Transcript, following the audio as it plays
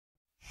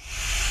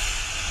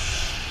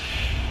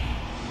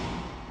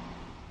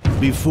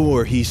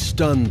Before he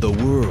stunned the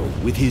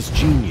world with his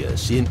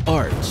genius in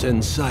arts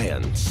and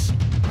science,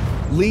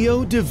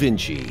 Leo da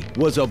Vinci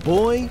was a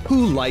boy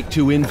who liked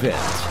to invent.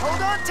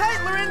 Hold on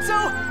tight,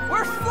 Lorenzo!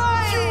 We're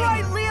flying! You're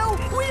right, Leo!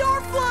 We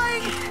are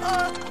flying!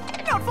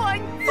 Not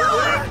flying!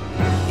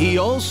 Flying! He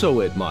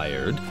also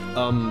admired,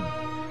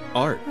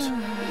 art.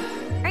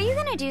 Are you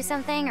gonna do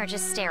something or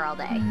just stare all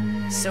day?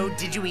 So,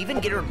 did you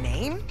even get her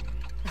name?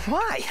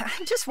 Why?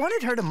 I just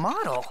wanted her to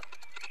model.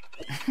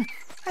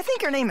 I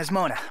think her name is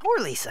Mona,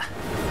 or Lisa.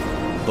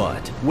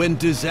 But when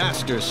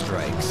disaster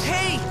strikes,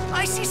 Hey!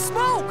 I see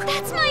smoke!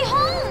 That's my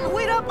home!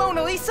 Wait up,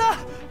 Mona Lisa!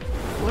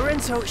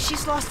 Lorenzo,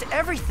 she's lost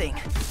everything.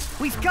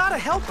 We've got to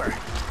help her.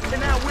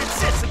 And now it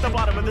sits at the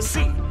bottom of the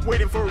sea.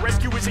 Waiting for a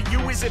rescue, is it you,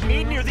 is it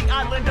me? Near the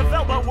island of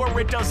Elba where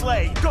it does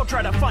lay. Go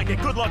try to find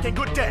it, good luck and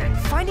good day.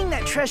 Finding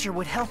that treasure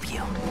would help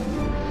you.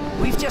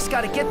 We've just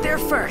got to get there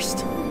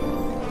first.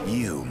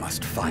 You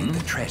must find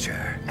the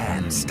treasure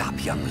and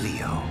stop young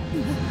Leo.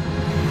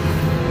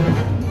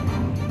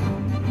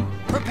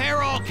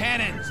 Prepare all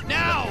cannons,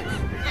 now!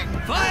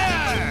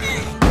 Fire!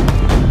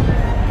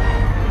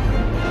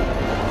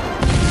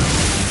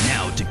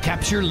 Now to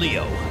capture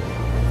Leo.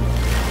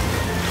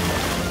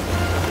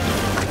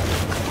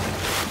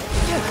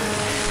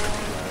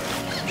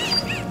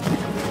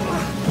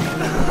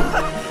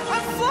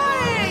 I'm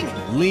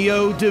flying!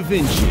 Leo da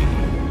Vinci,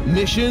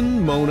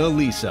 Mission Mona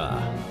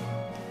Lisa.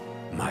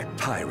 My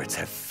pirates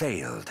have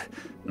failed.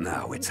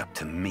 Now it's up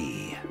to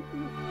me.